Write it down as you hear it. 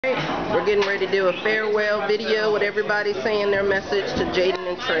We're getting ready to do a farewell video with everybody saying their message to Jaden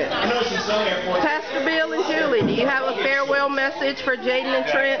and Trent. Pastor Bill and Julie, do you have a farewell message for Jaden and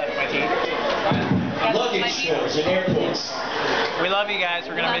Trent? Luggage stores and airports. We love you guys.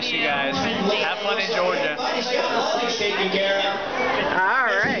 We're going to miss you guys. Have fun in Georgia.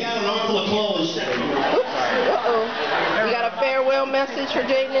 Alright. Oops. Uh-oh. You got a farewell message for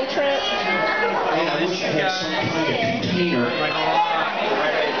Jaden and Trent? I wish I had some kind of container.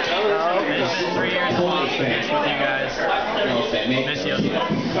 It's been 3 years of with you guys. Miss you.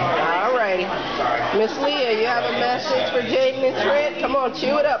 Alrighty. Miss Leah, you have a message for Jaden and Trent? Come on,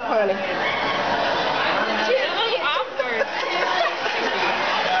 chew it up, honey.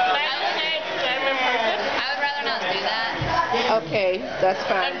 Okay, that's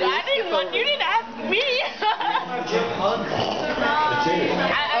fine. I didn't want you to ask me.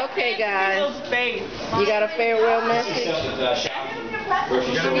 Okay, guys. You got a farewell message?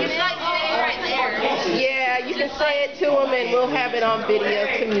 Yeah, you can say it to them and we'll have it on video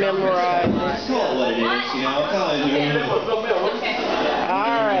to memorize. Alright.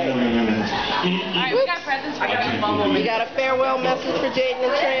 Alright, we got presents for you. You got a farewell message for Jaden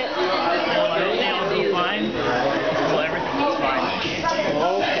and Trent? Fine. Well, everything's fine.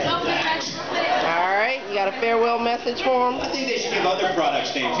 Okay. Alright, you got a farewell message for them? I think they should give other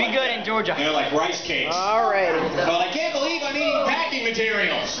products names. Be good in Georgia. They're like rice cakes. Alrighty. Well, I can't believe I'm eating packing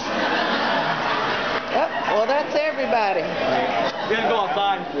materials. Yep, well, that's everybody. We're going to go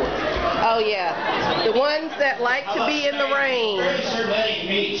outside. Oh, yeah. The ones that like to be in the rain.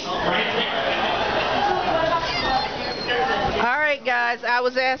 Alright, guys, I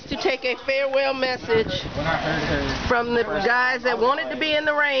was asked to take a farewell message from the guys that wanted to be in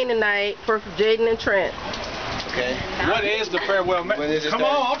the rain tonight for Jaden and Trent. Okay. What is the farewell message? Come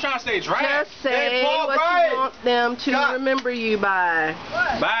on, I'm trying to stay dry. Just say what you want them to remember you by.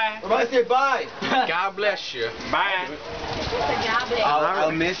 Bye. Everybody say bye. God bless you. Bye.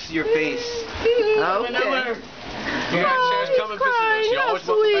 I'll miss your face. Okay. You got a chance to come and visit us. You always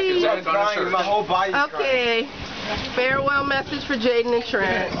welcome back to Zach on the church. My whole body's Okay. Farewell message for Jaden and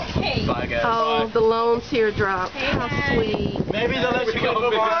Trent. Bye, guys. Oh, the lone teardrop. How sweet. Maybe they'll let you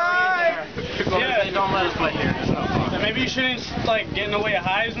go. Yeah, don't let us play here. Maybe you shouldn't like get in the way of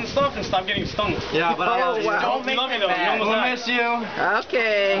hives and stuff and stop getting stung. Yeah, but I wow. Don't make me though. We'll miss you.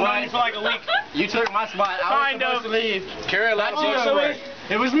 Okay. Well, for like a week. You took my spot. I was supposed to leave. Carry a lot of books so away.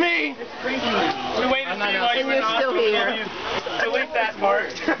 it was me. We waited to see like And you're still here. Delete that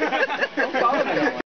part.